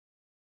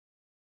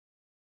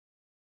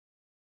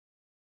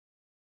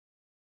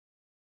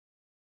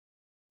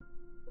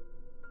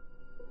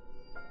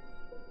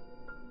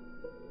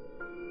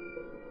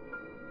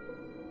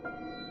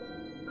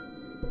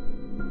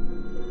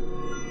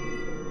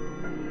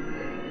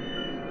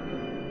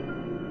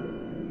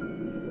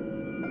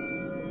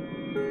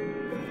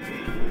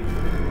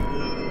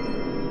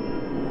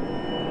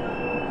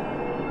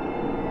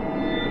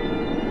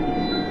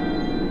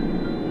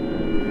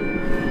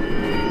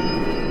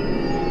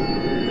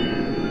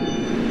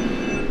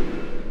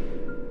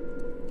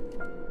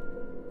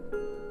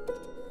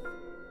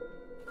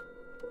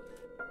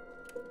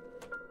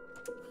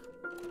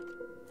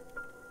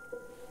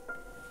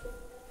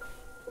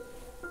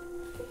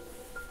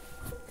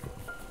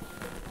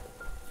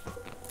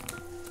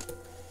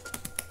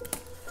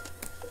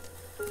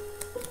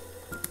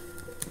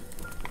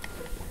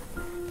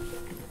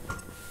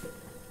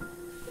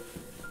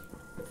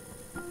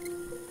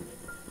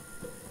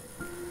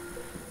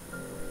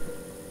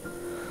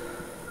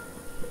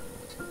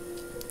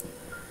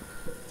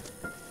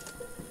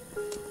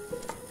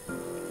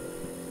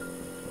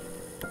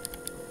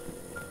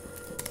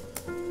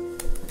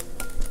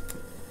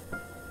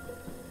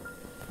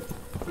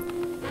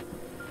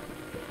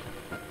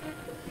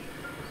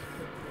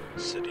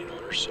sitting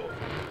on her sofa.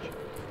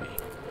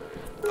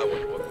 I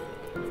wonder what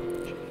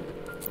movie.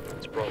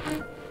 It's probably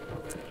in a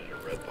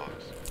red box.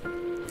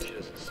 She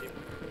doesn't seem.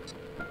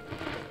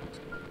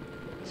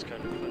 It's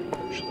kind of funny,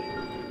 actually.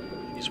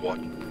 He's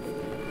watching.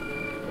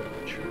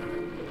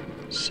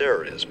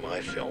 Sarah is my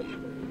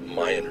film,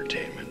 my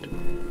entertainment.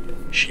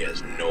 She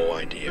has no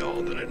idea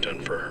all that I've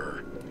done for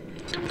her,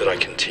 that I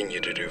continue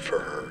to do for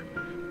her.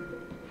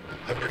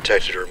 I've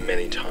protected her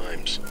many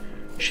times.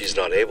 She's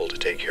not able to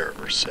take care of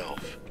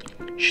herself.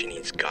 She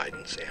needs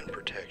guidance and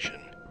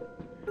protection.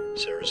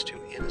 Sarah's too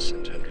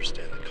innocent to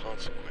understand the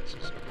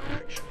consequences of her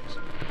actions.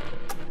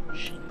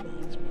 She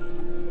needs me.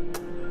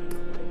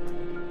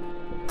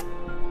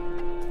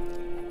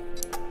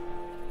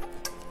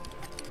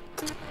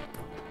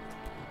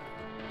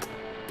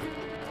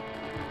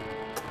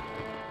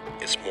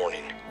 It's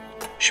morning.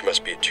 She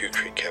must be at Two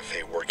Creek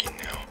Cafe working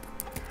now.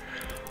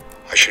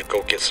 I should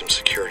go get some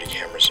security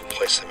cameras and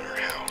place them in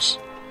her house.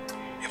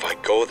 If I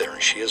go there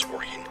and she is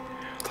working,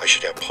 I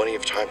should have plenty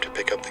of time to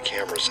pick up the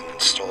cameras and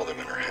install them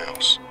in her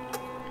house.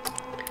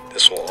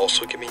 This will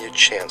also give me a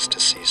chance to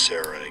see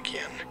Sarah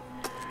again.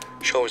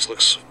 She always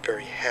looks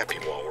very happy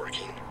while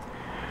working,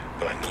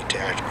 but I need to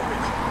act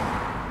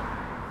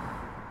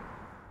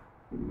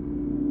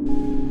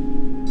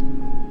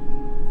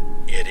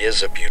quickly. It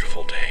is a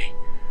beautiful day.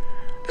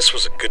 This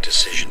was a good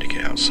decision to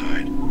get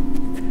outside.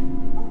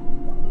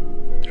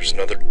 There's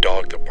another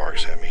dog that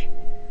barks at me.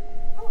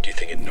 Do you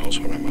think it knows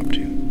what I'm up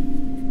to?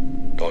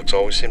 Dogs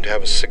always seem to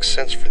have a sixth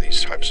sense for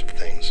these types of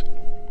things.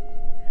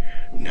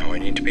 Now I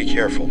need to be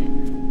careful.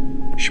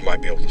 She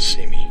might be able to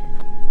see me.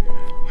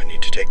 I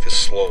need to take this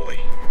slowly.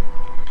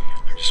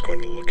 I'm just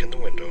going to look in the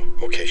window.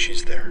 Okay,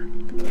 she's there.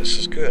 This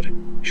is good.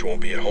 She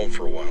won't be at home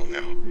for a while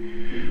now.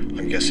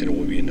 I'm guessing it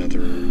will be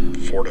another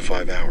 4 to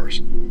 5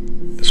 hours.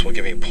 This will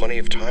give me plenty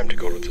of time to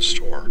go to the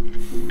store.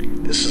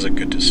 This is a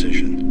good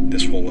decision.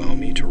 This will allow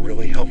me to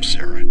really help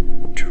Sarah,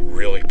 to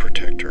really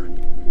protect her.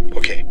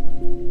 Okay,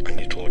 I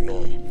need to look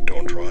normal.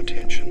 Don't draw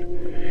attention.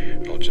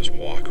 And I'll just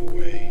walk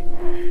away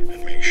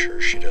and make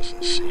sure she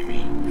doesn't see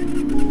me.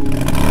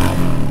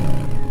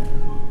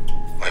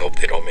 I hope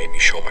they don't make me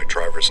show my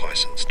driver's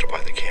license to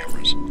buy the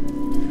cameras.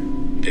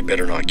 They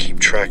better not keep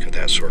track of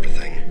that sort of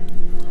thing.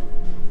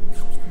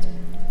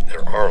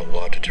 There are a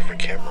lot of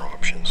different camera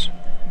options.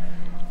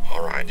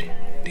 Alright,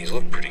 these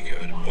look pretty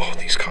good. Whoa,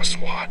 these cost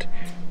a lot.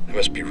 They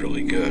must be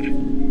really good.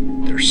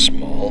 They're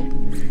small,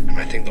 and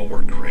I think they'll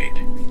work great.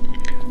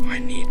 I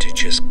need to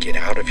just get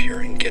out of here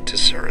and get to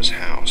Sarah's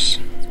house.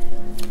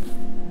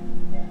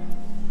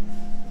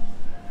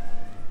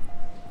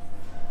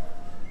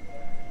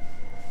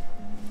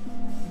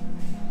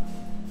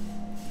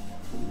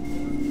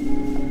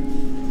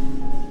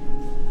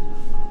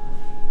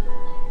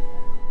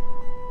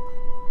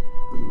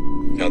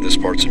 Now this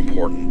part's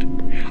important.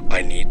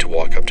 I need to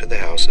walk up to the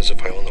house as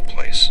if I own the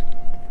place.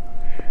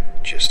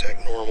 Just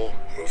act normal,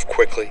 move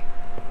quickly,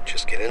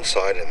 just get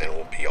inside and then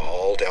we'll be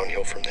all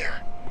downhill from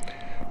there.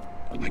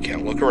 I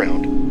can't look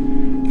around.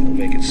 That will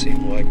make it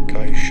seem like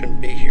I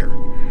shouldn't be here.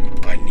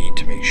 I need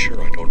to make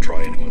sure I don't draw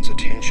anyone's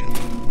attention.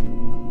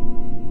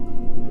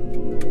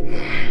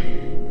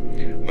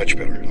 Much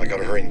better. I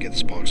gotta hurry and get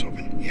this box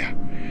open. Yeah,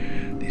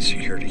 these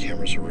security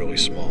cameras are really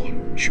small.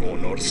 She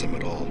won't notice them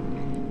at all.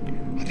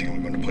 I think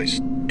I'm going to place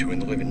 2 in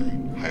the living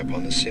room, high up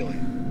on the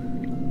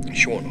ceiling.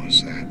 She won't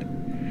notice that.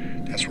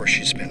 That's where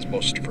she spends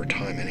most of her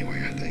time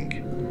anyway, I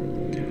think.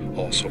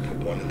 I'll also put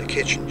 1 in the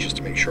kitchen just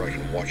to make sure I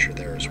can watch her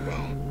there as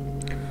well.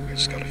 I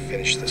just gotta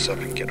finish this up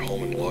and get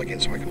home and log in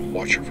so I can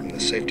watch her from the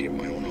safety of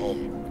my own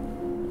home.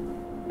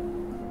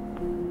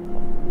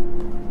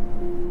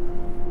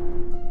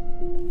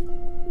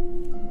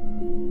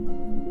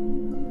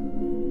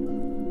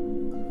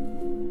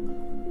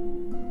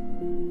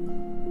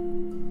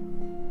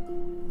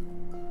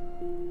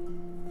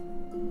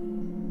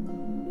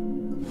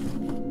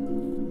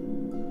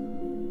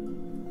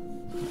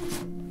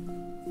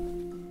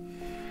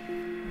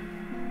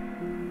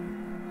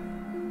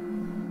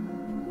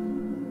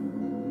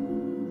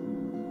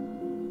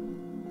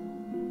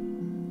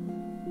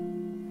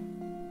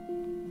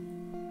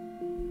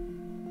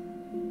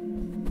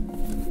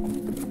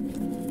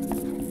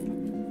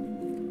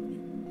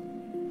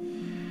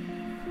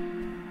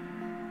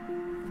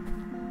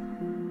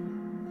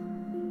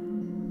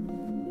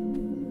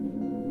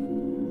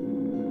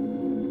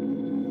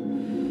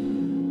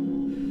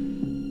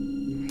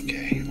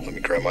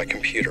 Grab my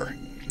computer.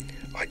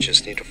 I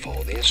just need to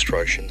follow the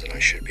instructions and I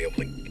should be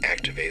able to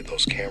activate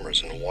those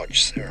cameras and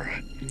watch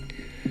Sarah.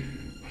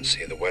 Let's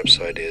see, the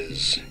website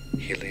is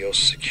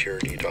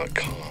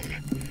heliosecurity.com.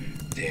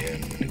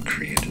 Then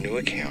create a new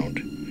account.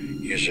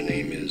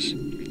 Username is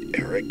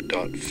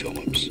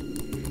eric.phillips.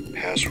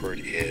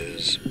 Password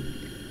is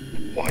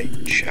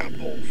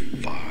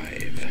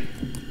Whitechapel5.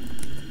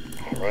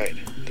 Alright,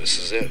 this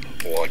is it.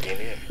 Logging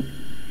in.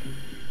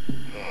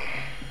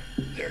 Oh,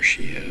 there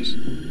she is.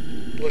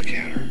 Look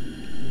at her.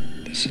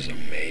 This is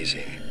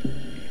amazing.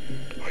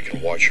 I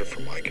can watch her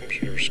from my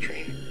computer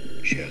screen.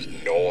 She has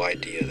no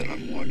idea that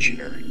I'm watching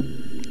her.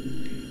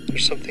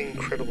 There's something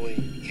incredibly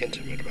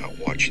intimate about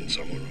watching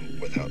someone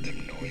without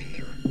them knowing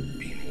they're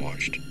being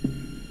watched.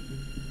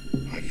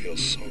 I feel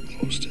so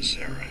close to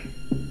Sarah,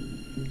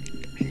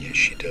 and yet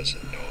she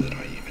doesn't know that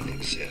I even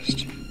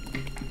exist.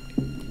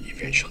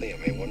 Eventually I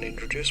may want to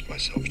introduce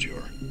myself to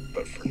her,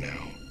 but for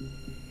now,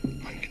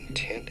 I'm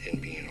content in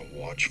being a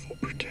watchful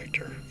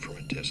protector from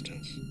a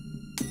distance.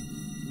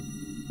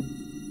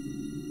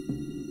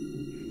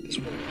 This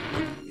will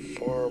be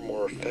far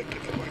more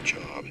effective at my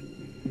job.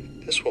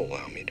 This will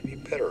allow me to be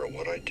better at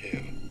what I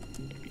do.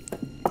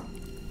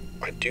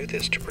 I do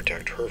this to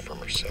protect her from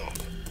herself.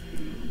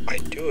 I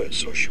do it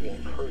so she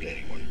won't hurt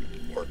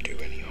anyone or do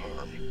any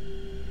harm.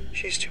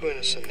 She's too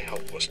innocent and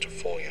helpless to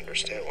fully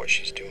understand what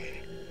she's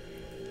doing.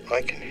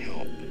 I can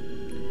help.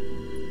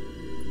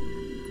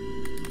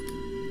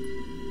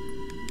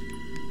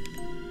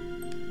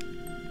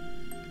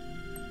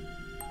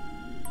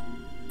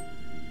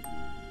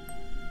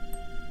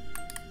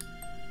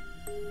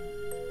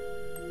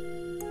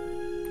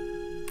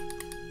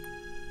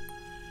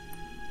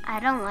 I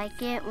don't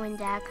like it when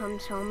Dad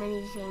comes home and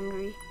he's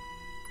angry.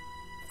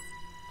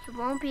 He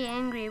won't be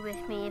angry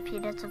with me if he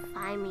doesn't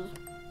find me.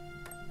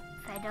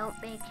 If I don't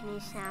make any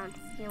sound,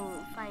 he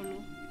won't find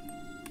me.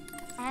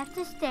 I have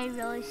to stay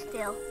really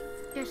still.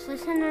 Just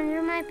listen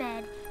under my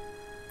bed,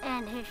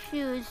 and his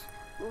shoes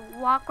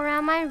will walk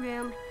around my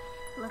room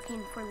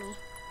looking for me.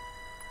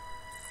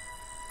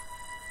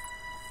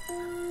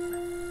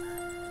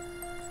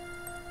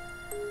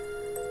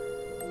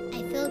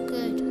 I feel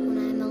good when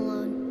I'm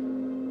alone.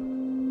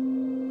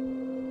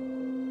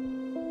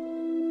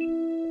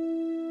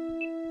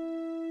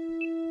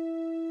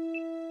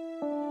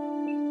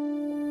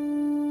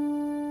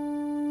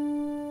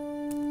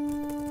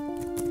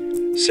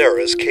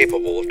 Sarah is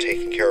capable of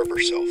taking care of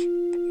herself.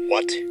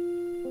 What?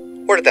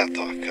 Where did that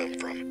thought come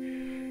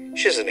from?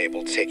 She isn't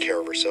able to take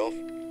care of herself.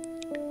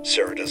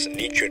 Sarah doesn't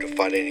need you to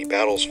fight any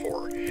battles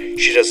for her.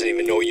 She doesn't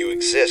even know you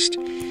exist.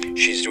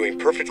 She's doing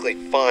perfectly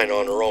fine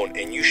on her own,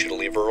 and you should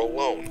leave her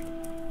alone.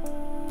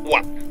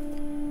 What?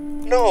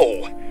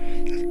 No!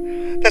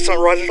 That's not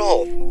right at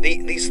all.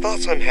 These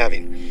thoughts I'm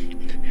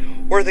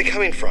having, where are they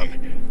coming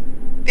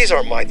from? These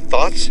aren't my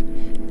thoughts.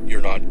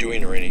 You're not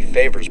doing her any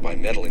favors by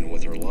meddling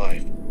with her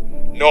life.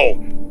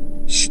 No!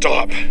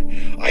 Stop!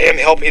 I am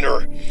helping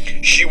her.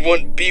 She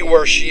wouldn't be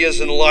where she is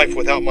in life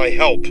without my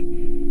help.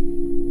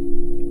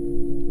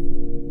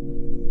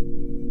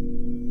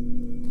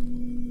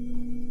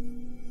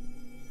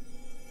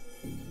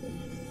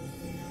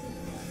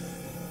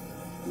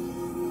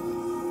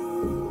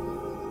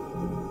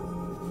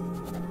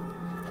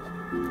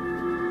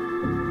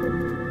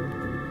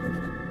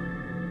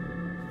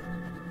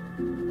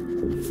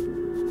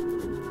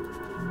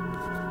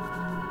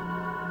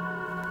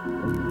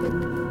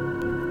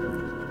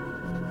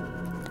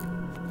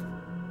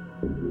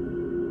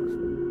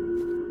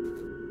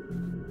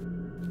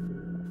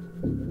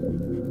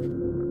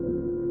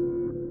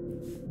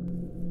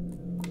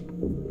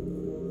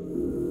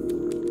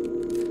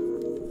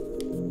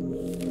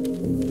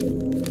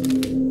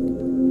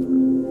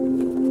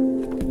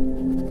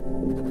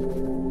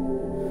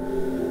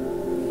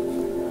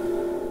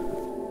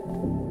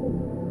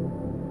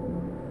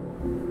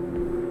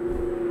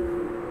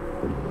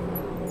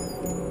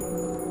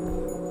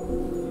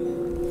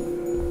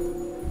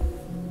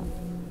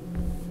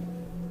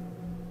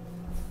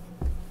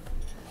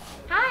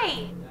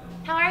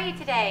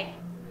 Today.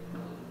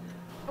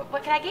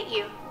 What can I get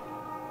you?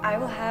 I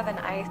will have an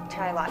iced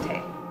chai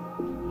latte.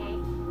 Okay.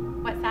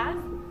 What size?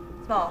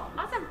 Small.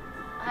 Awesome.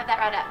 I'll have that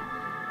right up.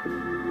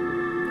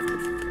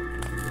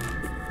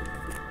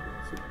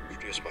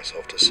 Introduce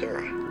myself to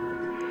Sarah.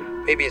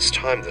 Maybe it's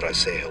time that I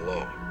say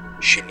hello.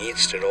 She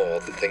needs to know all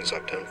the things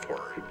I've done for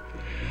her.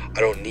 I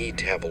don't need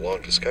to have a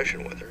long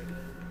discussion with her.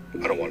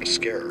 I don't want to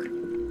scare her.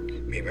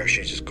 Maybe I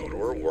should just go to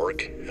her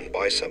work and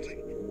buy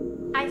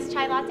something. Iced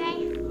chai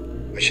latte?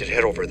 I should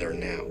head over there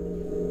now.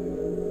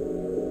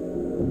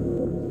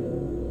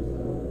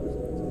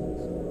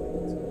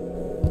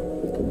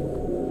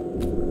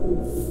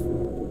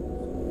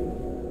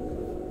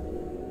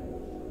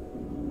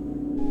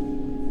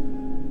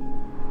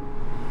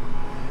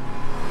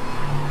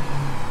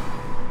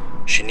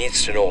 She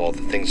needs to know all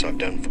the things I've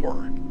done for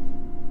her.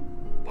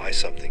 Buy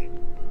something.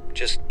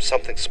 Just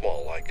something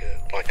small, like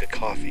a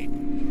coffee.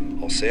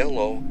 I'll say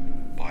hello,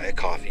 buy a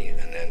coffee,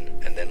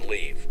 and then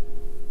leave.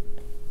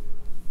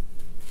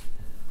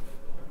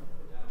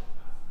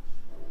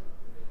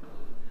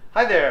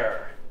 Hi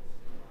there.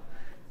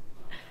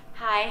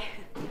 Hi.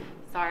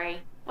 Sorry.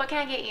 What can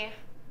I get you?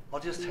 I'll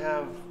just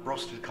have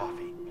roasted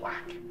coffee,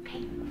 black.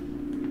 Okay.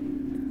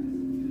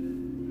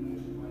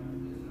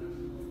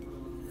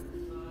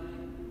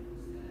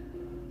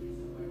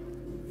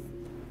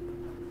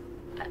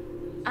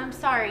 I'm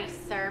sorry,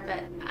 sir,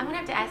 but I'm gonna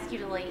have to ask you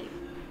to leave.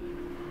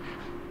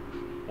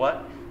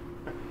 What?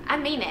 I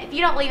mean it. If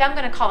you don't leave, I'm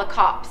gonna call the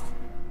cops.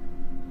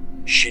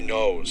 She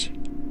knows.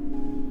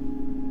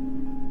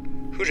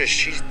 Who does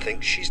she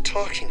think she's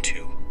talking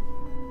to?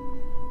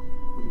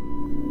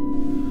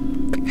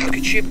 How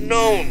could she have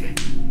known?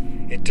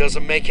 It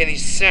doesn't make any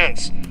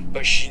sense,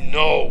 but she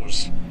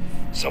knows.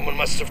 Someone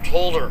must have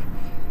told her.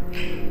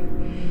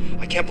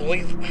 I can't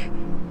believe...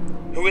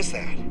 Who is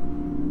that?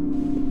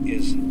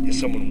 Is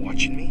someone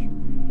watching me?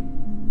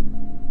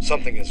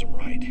 Something isn't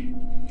right.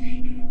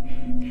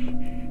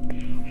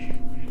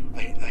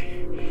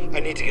 I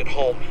need to get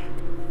home.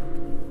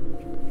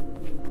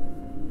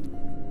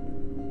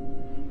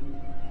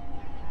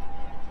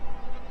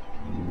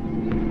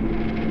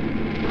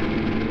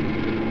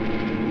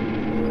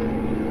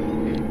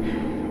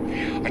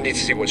 I need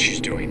to see what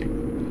she's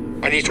doing.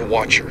 I need to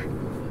watch her.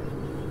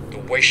 The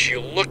way she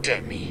looked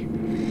at me.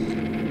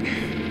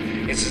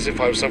 It's as if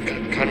I was some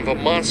kind of a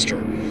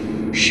monster.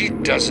 She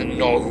doesn't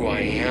know who I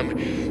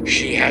am.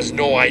 She has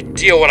no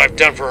idea what I've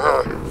done for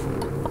her.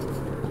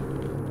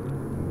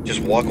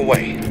 Just walk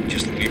away.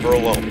 Just leave her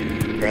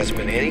alone. There hasn't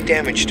been any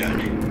damage done.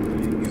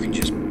 You can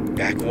just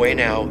back away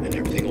now and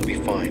everything will be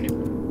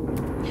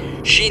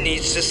fine. She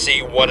needs to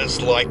see what it's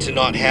like to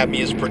not have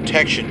me as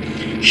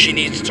protection. She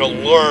needs to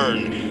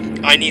learn.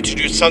 I need to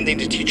do something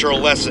to teach her a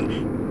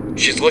lesson.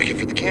 She's looking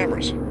for the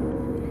cameras.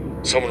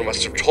 Someone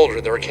must have told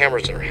her there were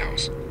cameras in her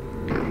house.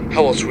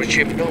 How else would she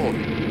have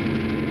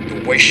known?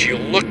 The way she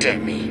looked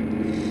at me.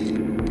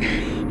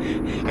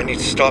 I need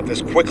to stop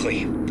this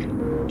quickly.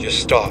 Just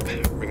stop.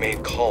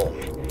 Remain calm.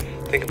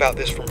 Think about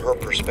this from her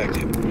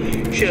perspective.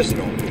 She doesn't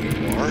know who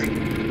you are.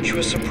 She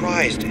was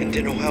surprised and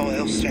didn't know how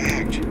else to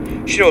act.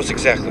 She knows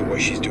exactly what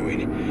she's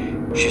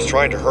doing. She's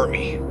trying to hurt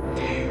me.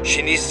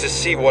 She needs to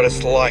see what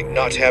it's like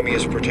not to have me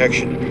as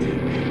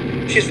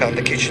protection. She's found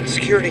the kitchen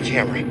security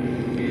camera.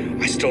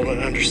 I still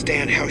don't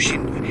understand how she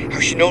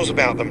knows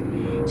about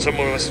them.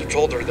 Someone must have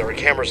told her there were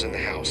cameras in the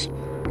house.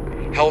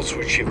 How else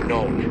would she have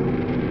known?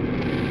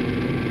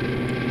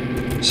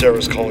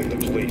 Sarah's calling the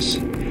police.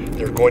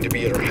 They're going to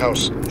be at her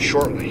house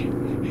shortly.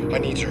 I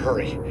need to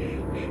hurry.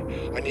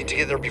 I need to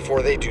get there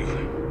before they do.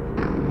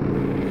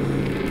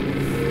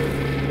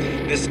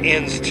 This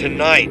ends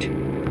tonight.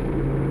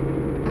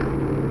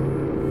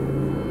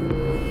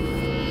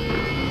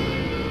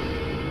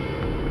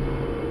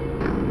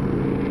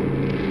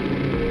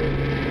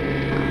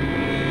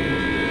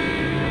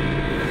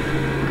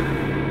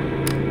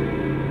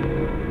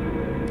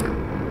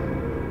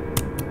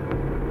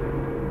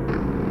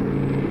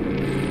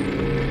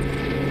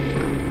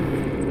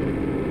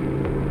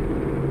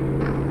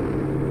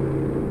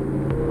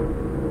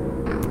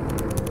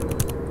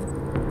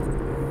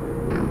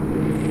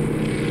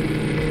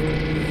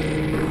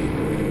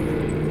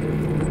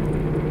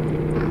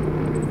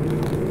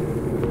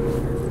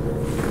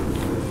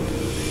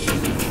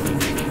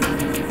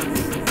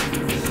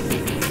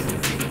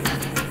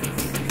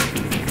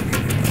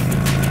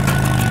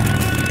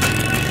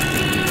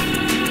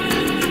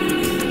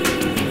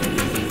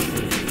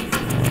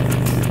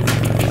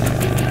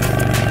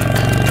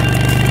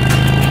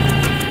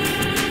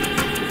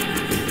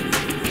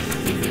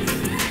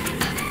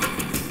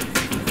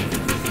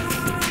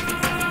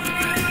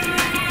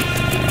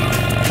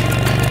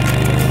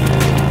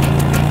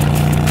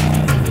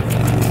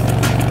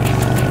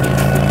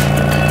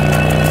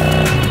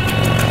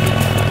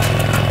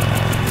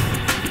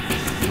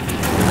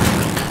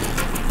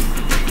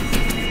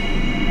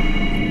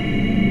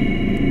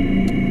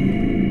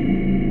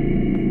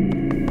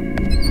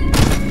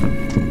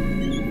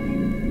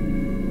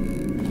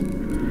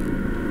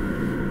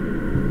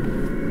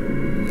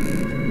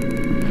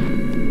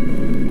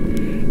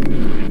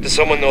 Does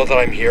someone know that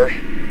I'm here?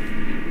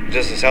 It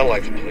doesn't sound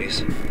like the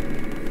police.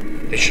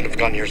 They shouldn't have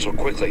gotten here so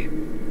quickly.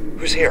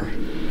 Who's here?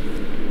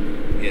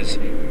 Is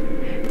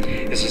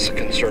this a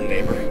concerned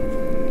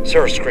neighbor?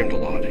 Sarah screamed a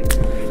lot.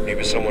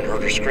 Maybe someone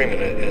heard her scream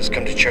and has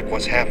come to check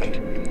what's happened.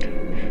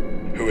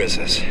 Who is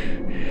this?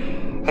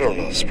 I don't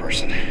know this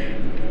person.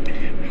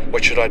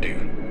 What should I do?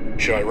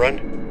 Should I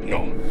run?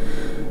 No.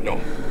 No.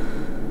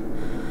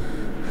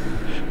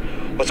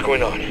 What's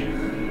going on?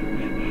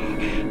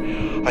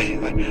 I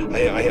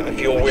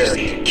feel weird. I just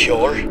need to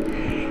kill her,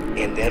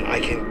 and then I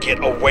can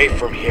get away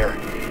from here.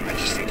 I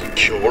just need to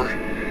kill her.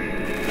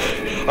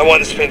 I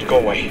want this pain to go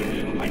away.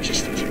 I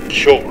just need to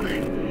kill her,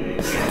 and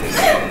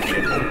then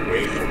get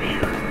away from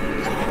here.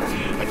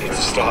 I need to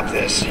stop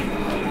this.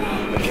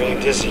 I'm feeling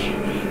dizzy.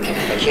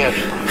 I can't.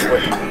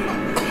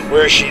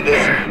 Where is she?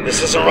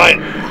 This isn't right.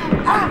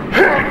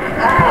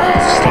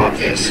 Stop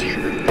this.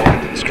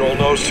 This girl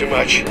knows too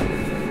much.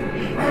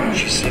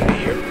 She's seen me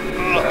here.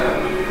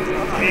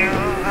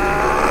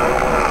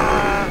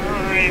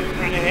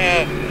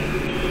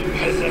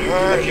 How does it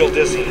hurt? I feel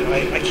dizzy.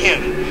 I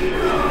can't.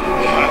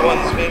 I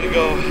want this man to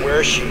go. Where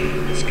is she?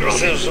 This girl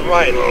seems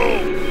right.